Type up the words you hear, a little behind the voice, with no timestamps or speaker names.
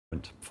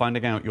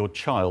Finding out your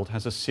child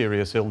has a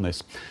serious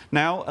illness.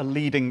 Now, a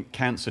leading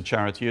cancer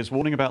charity is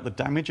warning about the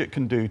damage it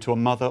can do to a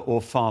mother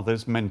or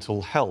father's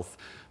mental health,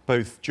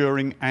 both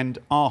during and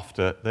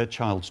after their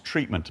child's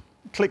treatment.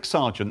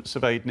 ClickSargent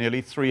surveyed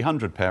nearly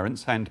 300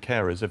 parents and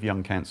carers of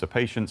young cancer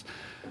patients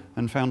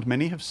and found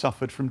many have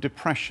suffered from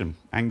depression,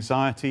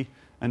 anxiety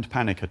and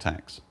panic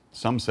attacks.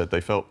 Some said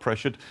they felt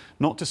pressured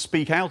not to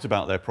speak out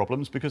about their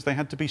problems because they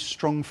had to be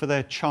strong for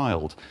their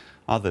child.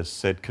 Others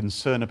said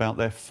concern about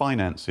their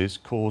finances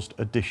caused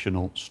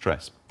additional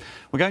stress.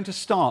 We're going to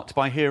start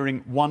by hearing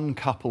one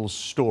couple's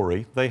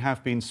story. They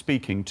have been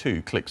speaking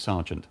to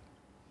ClickSargent.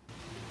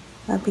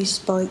 Abby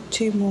spiked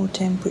 2 more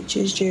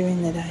temperatures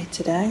during the day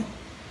today.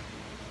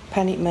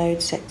 Panic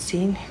mode sets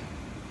in.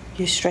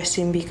 You're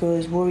stressing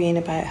because worrying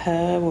about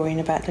her, worrying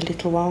about the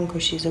little one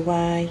because she's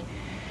away,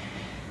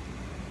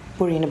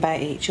 worrying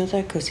about each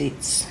other because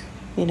it's,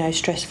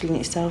 stressful in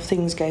itself.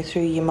 Things go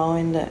through your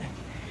mind that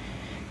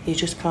you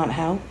just can't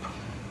help.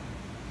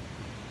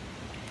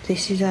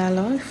 This is our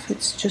life.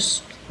 It's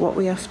just what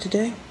we have to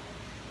do.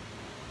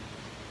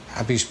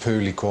 Abby's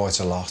poorly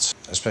quite a lot,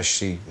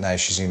 especially now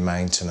she's in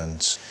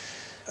maintenance.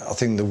 I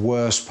think the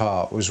worst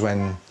part was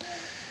when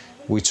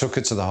we took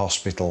her to the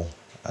hospital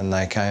and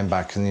they came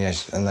back and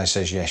they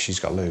said, yes,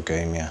 she's got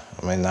leukemia.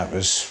 I mean, that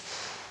was...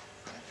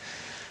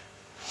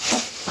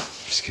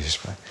 excuse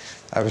me.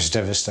 That was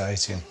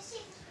devastating.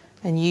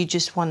 And you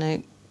just want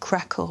to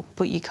crack up,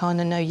 but you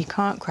kind of know you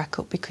can't crack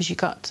up because you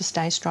got to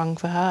stay strong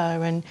for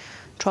her and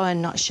try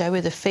and not show her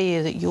the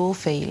fear that you're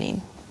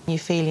feeling. You're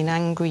feeling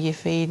angry, you're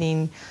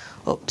feeling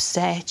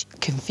upset,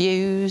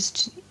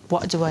 confused.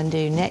 What do I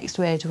do next?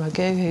 Where do I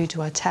go? Who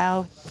do I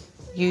tell?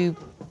 You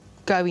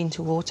go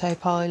into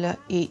autopilot.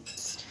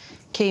 It's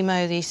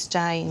chemo this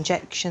day,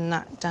 injection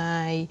that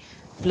day,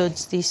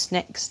 bloods this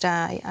next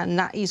day, and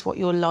that is what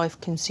your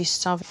life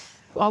consists of.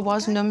 I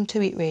was numb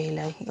to it,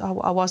 really.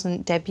 I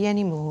wasn't Debbie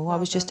anymore. I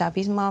was just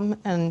Abby's mum,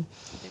 and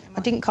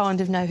I didn't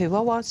kind of know who I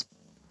was.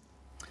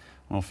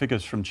 Well,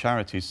 figures from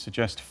charities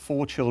suggest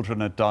 4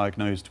 children are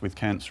diagnosed with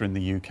cancer in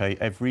the UK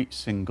every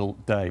single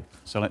day.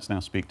 So let's now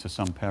speak to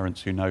some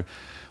parents who know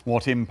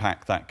what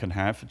impact that can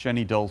have.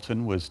 Jenny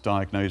Dalton was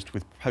diagnosed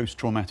with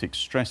post-traumatic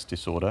stress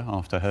disorder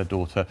after her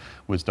daughter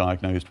was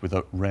diagnosed with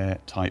a rare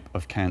type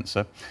of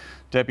cancer.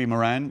 Debbie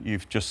Moran,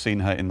 you've just seen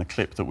her in the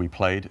clip that we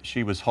played.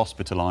 She was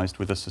hospitalised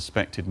with a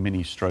suspected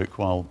mini-stroke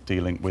while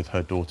dealing with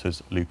her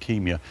daughter's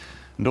leukemia.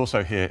 And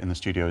also here in the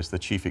studio is the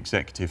Chief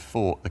Executive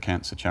for the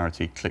cancer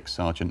charity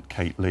ClickSargent,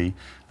 Kate Lee.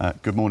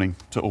 Good morning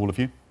to all of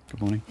you. Good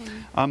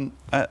morning.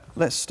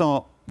 Let's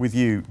start with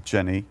you,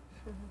 Jenny.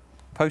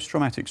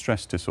 Post-traumatic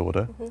stress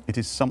disorder, it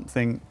is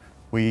something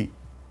we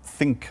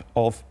think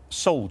of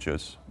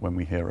soldiers when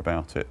we hear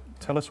about it.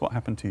 Tell us what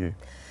happened to you.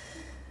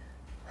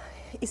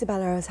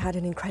 Isabella has had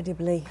an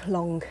incredibly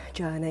long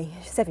journey,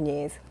 7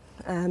 years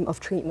of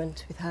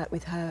treatment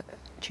with her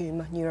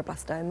tumour,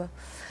 neuroblastoma.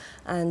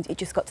 And it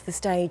just got to the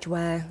stage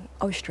where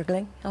I was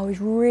struggling. I was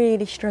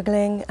really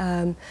struggling.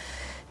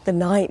 The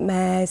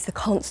nightmares, the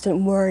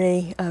constant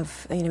worry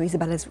of,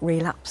 Isabella's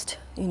relapsed,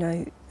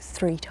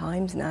 3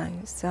 times now.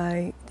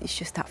 So it's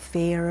just that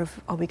fear of,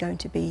 are we going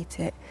to beat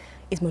it?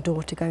 Is my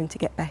daughter going to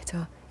get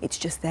better? It's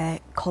just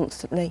there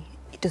constantly.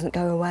 It doesn't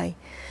go away.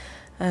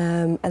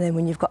 And then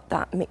when you've got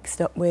that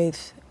mixed up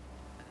with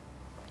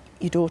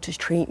your daughter's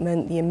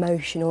treatment, the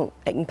emotional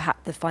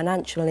impact, the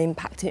financial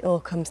impact, it all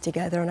comes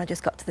together. And I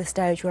just got to the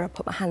stage where I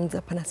put my hands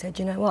up and I said,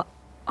 you know what,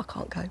 I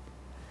can't cope.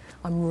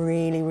 I'm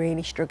really,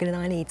 really struggling.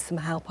 I need some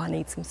help, I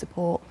need some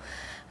support.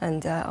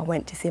 And I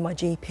went to see my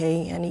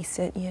GP and he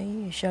said,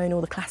 you're showing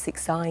all the classic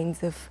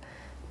signs of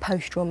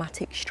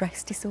post-traumatic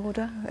stress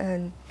disorder.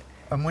 And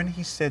when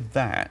he said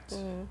that,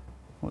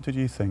 what did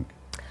you think?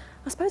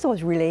 I suppose I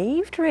was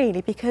relieved,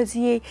 really, because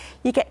you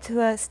get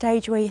to a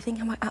stage where you think,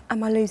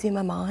 am I losing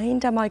my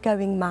mind? Am I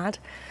going mad?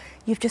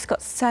 You've just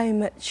got so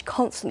much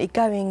constantly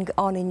going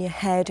on in your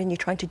head and you're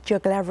trying to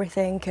juggle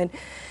everything and,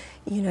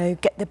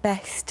 get the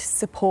best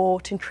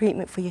support and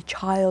treatment for your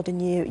child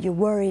and you're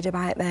worried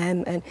about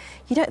them and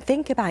you don't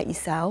think about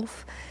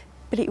yourself.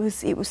 But it was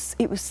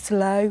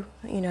slow,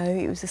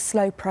 it was a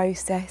slow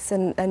process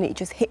and it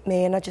just hit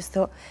me and I just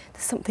thought,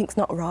 something's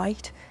not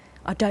right.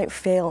 I don't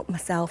feel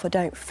myself, I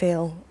don't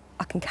feel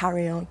I can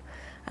carry on.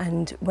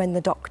 And when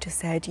the doctor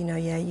said,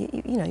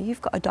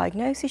 you've got a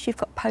diagnosis, you've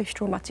got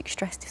post-traumatic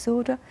stress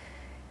disorder,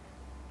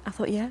 I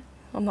thought, yeah,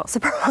 I'm not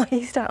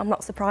surprised. I'm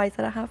not surprised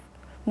that I have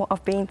what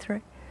I've been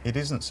through. It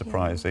isn't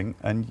surprising,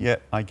 and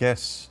yet I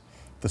guess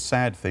the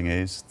sad thing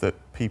is that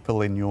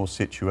people in your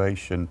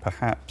situation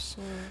perhaps,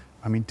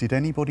 I mean, did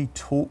anybody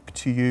talk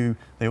to you?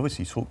 They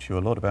obviously talked to you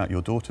a lot about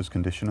your daughter's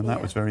condition and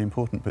that was very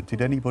important, but did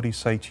anybody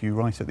say to you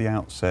right at the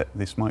outset,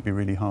 this might be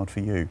really hard for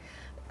you?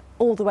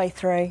 All the way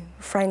through,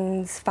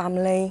 friends,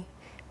 family,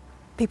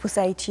 people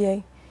say to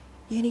you,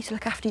 you need to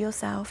look after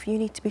yourself, you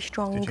need to be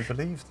strong. Did you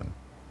believe them?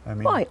 I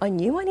mean... Right, I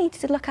knew I needed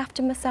to look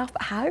after myself,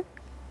 but how?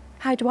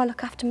 How do I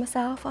look after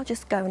myself? I'll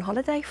just go on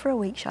holiday for a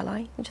week, shall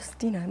I? And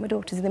just, my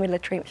daughter's in the middle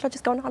of treatment, shall I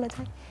just go on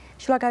holiday?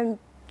 Shall I go and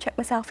check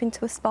myself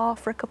into a spa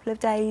for a couple of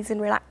days and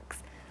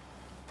relax?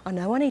 I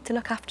know I need to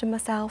look after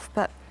myself,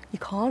 but you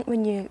can't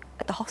when you're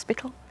at the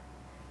hospital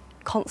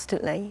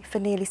constantly for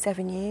nearly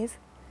 7 years.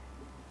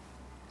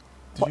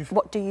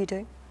 What do you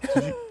do?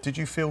 Did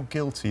you feel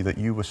guilty that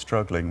you were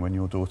struggling when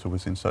your daughter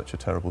was in such a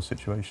terrible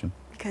situation?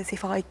 Because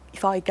if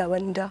I go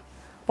under,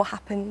 what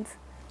happens?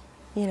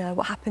 You know,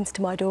 what happens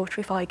to my daughter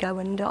if I go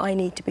under? I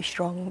need to be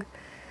strong.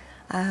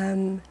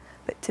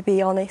 But to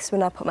be honest,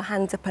 when I put my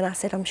hands up and I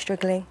said I'm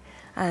struggling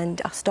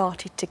and I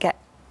started to get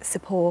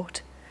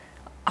support,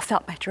 I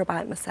felt better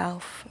about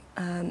myself.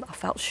 I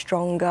felt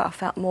stronger. I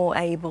felt more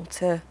able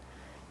to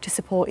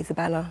support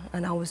Isabella,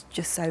 and I was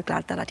just so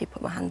glad that I did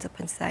put my hands up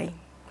and say,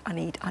 I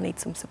need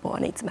some support,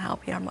 I need some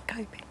help here, I'm not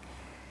coping.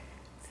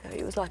 So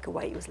it was like a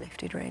weight was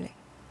lifted, really.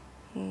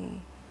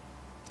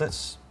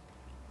 Let's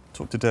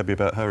talk to Debbie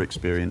about her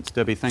experience.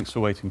 Debbie, thanks for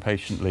waiting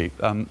patiently.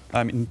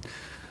 I mean,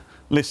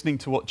 listening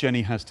to what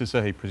Jenny has to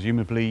say,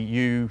 presumably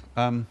you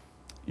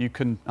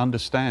can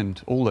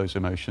understand all those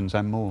emotions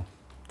and more.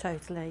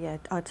 Totally, yeah.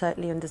 I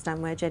totally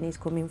understand where Jenny's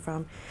coming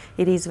from.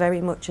 It is very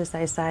much, as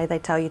they say, they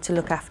tell you to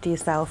look after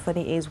yourself, and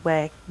it is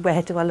where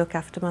do I look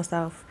after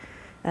myself?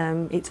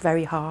 It's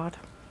very hard.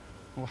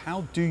 Well,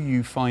 how do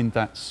you find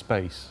that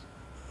space?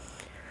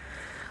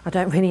 I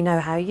don't really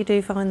know how you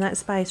do find that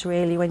space,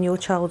 really. When your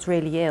child's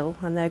really ill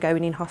and they're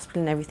going in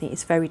hospital and everything,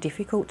 it's very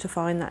difficult to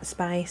find that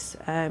space.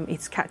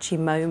 It's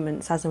catching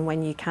moments as and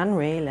when you can,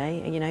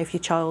 really. You know, if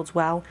your child's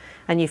well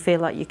and you feel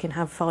like you can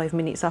have 5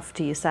 minutes off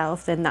to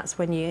yourself, then that's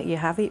when you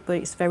have it, but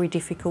it's very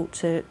difficult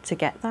to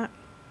get that.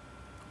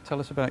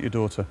 Tell us about your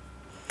daughter.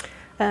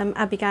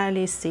 Abigail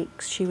is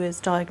 6. She was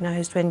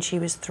diagnosed when she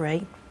was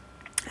 3.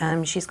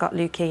 She's got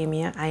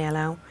leukemia,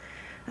 ALL.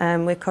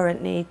 We're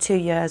currently 2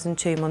 years and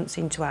 2 months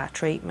into our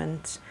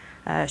treatment.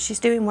 She's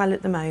doing well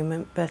at the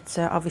moment, but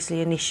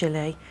obviously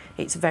initially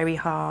it's very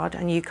hard,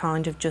 and you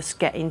kind of just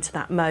get into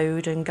that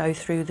mode and go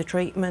through the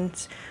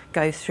treatment,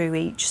 go through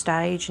each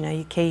stage, you know,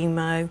 your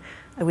chemo,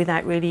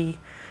 without really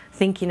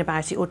thinking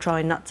about it or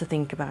trying not to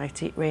think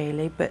about it,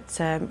 really. But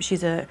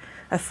she's a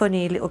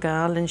funny little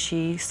girl, and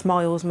she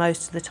smiles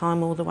most of the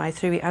time all the way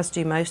through it, as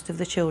do most of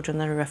the children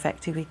that are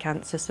affected with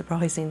cancer,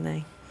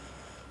 surprisingly.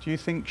 Do you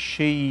think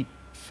she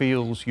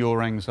feels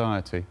your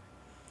anxiety?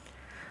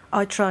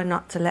 I try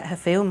not to let her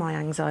feel my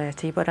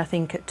anxiety, but I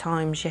think at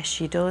times, yes,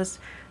 she does.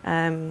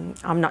 I'm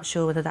not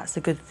sure whether that's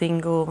a good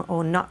thing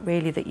or not,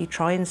 really, that you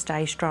try and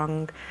stay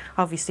strong.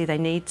 Obviously, they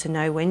need to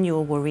know when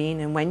you're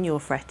worrying and when you're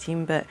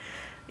fretting, but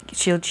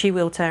she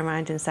will turn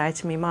around and say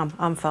to me, Mum,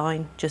 I'm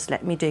fine, just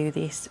let me do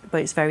this.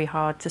 But it's very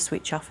hard to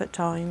switch off at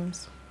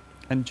times.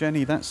 And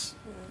Jenny, that's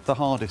the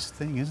hardest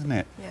thing, isn't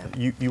it?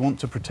 Yeah. You want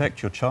to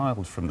protect your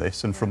child from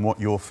this and from what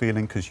you're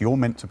feeling, because you're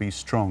meant to be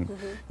strong.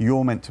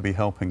 You're meant to be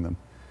helping them.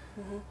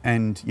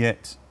 And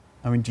yet,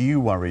 I mean, do you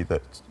worry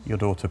that your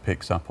daughter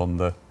picks up on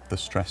the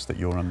stress that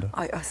you're under?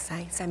 I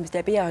say, same as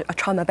Debbie, I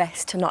try my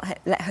best to not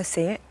let her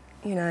see it,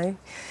 you know.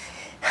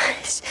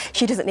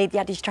 She doesn't need the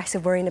added stress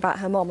of worrying about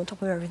her mum on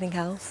top of everything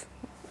else.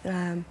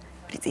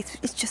 But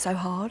it's just so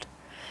hard.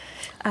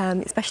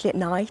 Especially at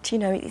night, you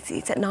know,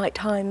 it's at night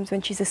times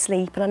when she's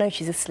asleep, and I know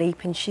she's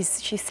asleep and she's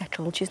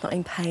settled, she's not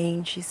in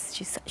pain, she's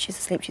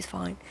asleep, she's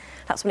fine.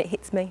 That's when it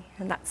hits me,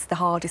 and that's the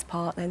hardest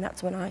part. Then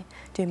that's when I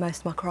do most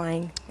of my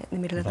crying in the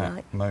middle of the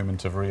night. That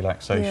moment of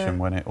relaxation,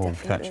 when it all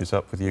catches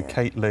up with you.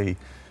 Kate Lee,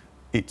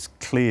 it's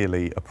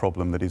clearly a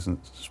problem that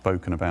isn't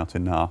spoken about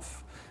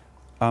enough.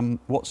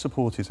 What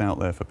support is out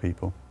there for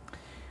people?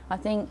 I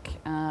think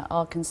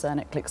our concern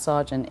at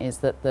Clwyd-Sargent is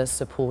that the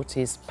support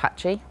is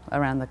patchy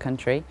around the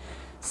country.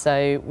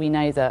 So we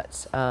know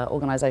that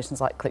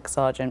organisations like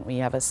Clwyd-Sargent, we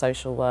have a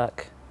social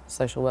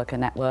worker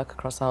network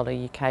across the whole of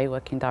the UK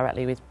working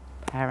directly with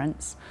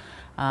parents,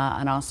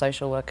 and our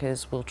social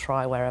workers will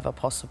try wherever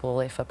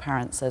possible, if a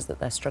parent says that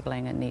they're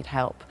struggling and need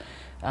help,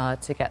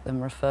 to get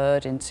them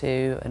referred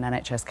into an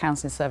NHS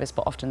counselling service,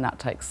 but often that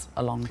takes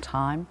a long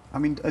time. I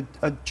mean,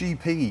 are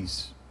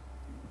GPs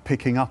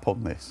picking up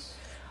on this?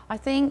 I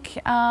think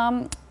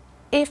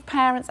if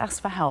parents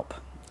ask for help,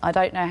 I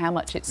don't know how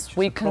much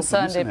we're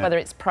concerned with whether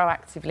it's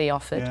proactively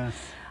offered. Yeah.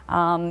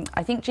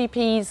 I think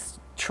GPs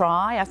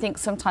try. I think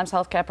sometimes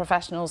healthcare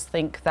professionals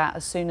think that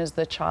as soon as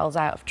the child's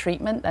out of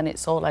treatment, then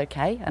it's all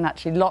okay. And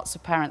actually lots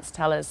of parents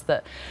tell us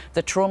that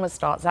the trauma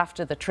starts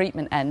after the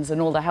treatment ends and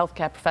all the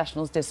healthcare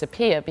professionals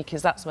disappear,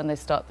 because that's when they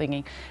start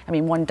thinking. I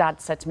mean, one dad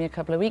said to me a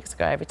couple of weeks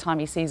ago, every time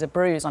he sees a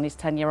bruise on his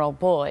 10-year-old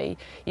boy,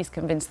 he's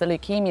convinced the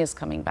leukemia is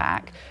coming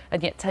back.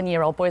 And yet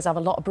 10-year-old boys have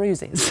a lot of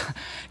bruises,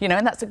 you know,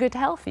 and that's a good,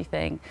 healthy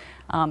thing.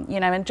 You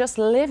know, and just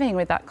living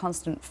with that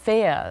constant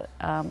fear,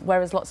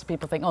 whereas lots of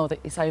people think, oh,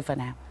 it's over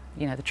now.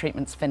 You know, the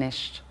treatment's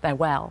finished, they're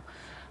well.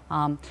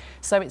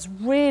 So it's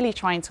really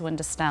trying to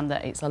understand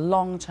that it's a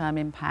long-term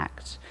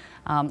impact.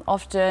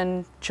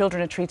 Often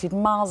children are treated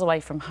miles away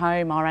from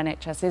home. Our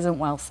NHS isn't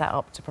well set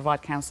up to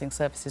provide counselling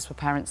services for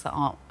parents that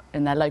aren't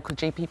in their local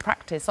GP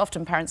practice.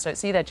 Often parents don't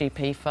see their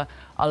GP for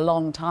a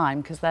long time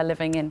because they're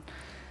living in,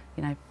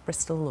 you know,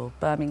 Bristol or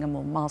Birmingham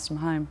or miles from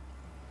home.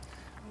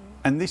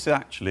 And this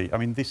actually, I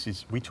mean,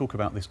 we talk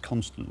about this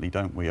constantly,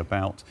 don't we,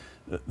 about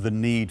the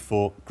need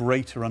for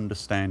greater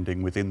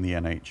understanding within the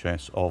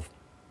NHS of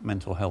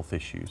mental health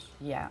issues.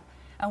 Yeah.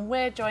 And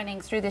we're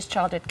joining, through this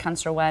Childhood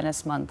Cancer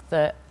Awareness Month,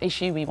 the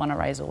issue we want to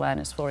raise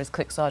awareness for is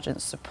Click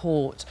Sargent's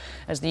support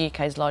as the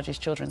UK's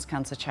largest children's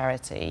cancer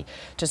charity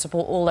to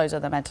support all those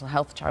other mental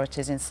health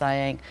charities in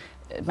saying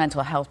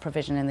mental health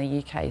provision in the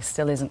UK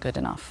still isn't good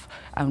enough,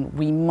 and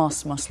we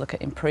must look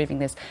at improving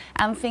this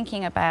and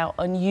thinking about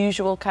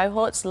unusual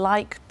cohorts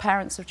like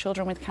parents of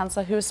children with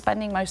cancer who are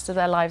spending most of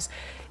their lives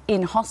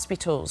in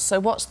hospitals. So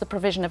what's the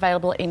provision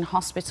available in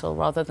hospital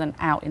rather than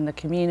out in the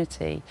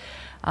community?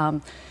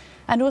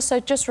 And also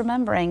just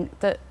remembering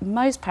that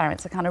most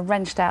parents are kind of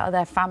wrenched out of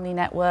their family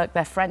network,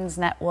 their friends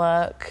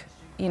network,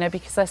 you know,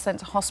 because they're sent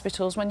to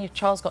hospitals. When your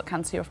child's got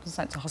cancer, you're often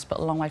sent to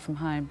hospital a long way from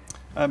home.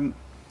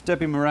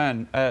 Debbie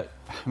Moran, I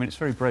mean, it's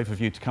very brave of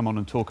you to come on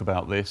and talk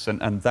about this,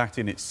 and that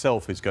in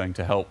itself is going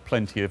to help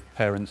plenty of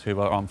parents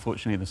who are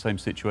unfortunately in the same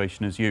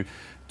situation as you.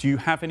 Do you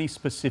have any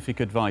specific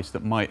advice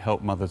that might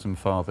help mothers and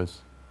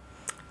fathers?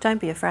 Don't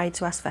be afraid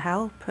to ask for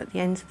help. At the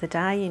end of the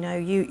day, you know,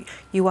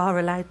 you are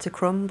allowed to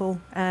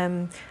crumble.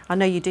 I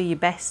know you do your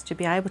best to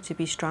be able to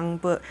be strong,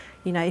 but,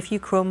 you know, if you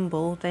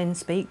crumble, then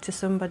speak to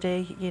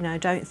somebody. You know,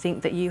 don't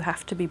think that you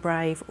have to be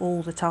brave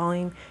all the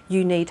time.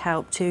 You need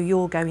help too.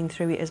 You're going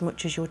through it as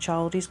much as your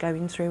child is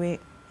going through it.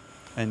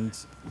 And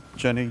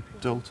Jenny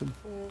Dalton?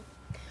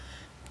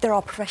 There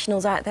are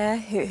professionals out there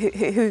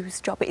whose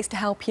job it is to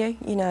help you.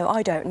 You know,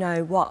 I don't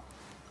know what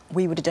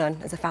we would have done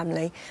as a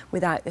family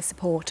without the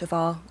support of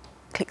our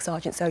Click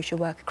Sargent social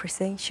worker,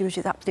 Chrissy. She was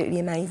just absolutely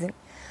amazing.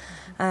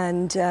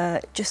 And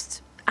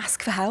just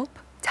ask for help.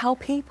 Tell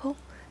people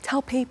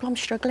I'm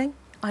struggling.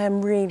 I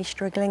am really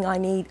struggling. I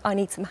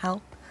need some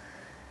help.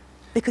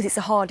 Because it's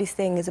the hardest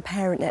thing as a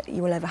parent that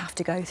you will ever have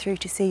to go through,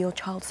 to see your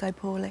child so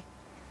poorly.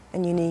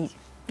 And you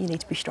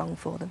need to be strong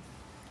for them.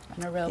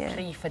 And a real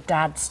plea for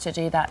dads to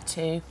do that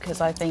too,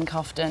 because I think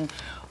often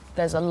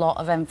there's a lot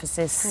of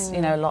emphasis, you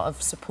know, a lot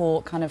of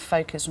support kind of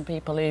focus from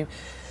people who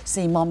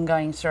see mum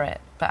going through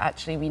it, but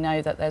actually we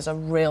know that there's a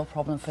real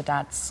problem for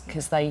dads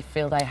because they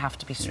feel they have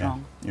to be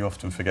strong. Yeah. You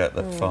often forget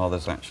that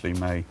fathers actually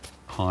may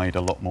hide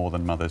a lot more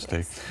than mothers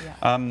do.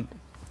 Yeah.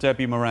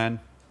 Debbie Moran,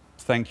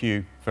 thank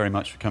you very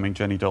much for coming.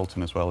 Jenny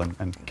Dalton as well,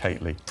 and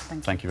Kate Lee.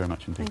 Thank you very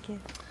much indeed. Thank you.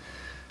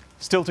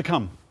 Still to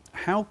come,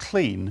 how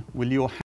clean will your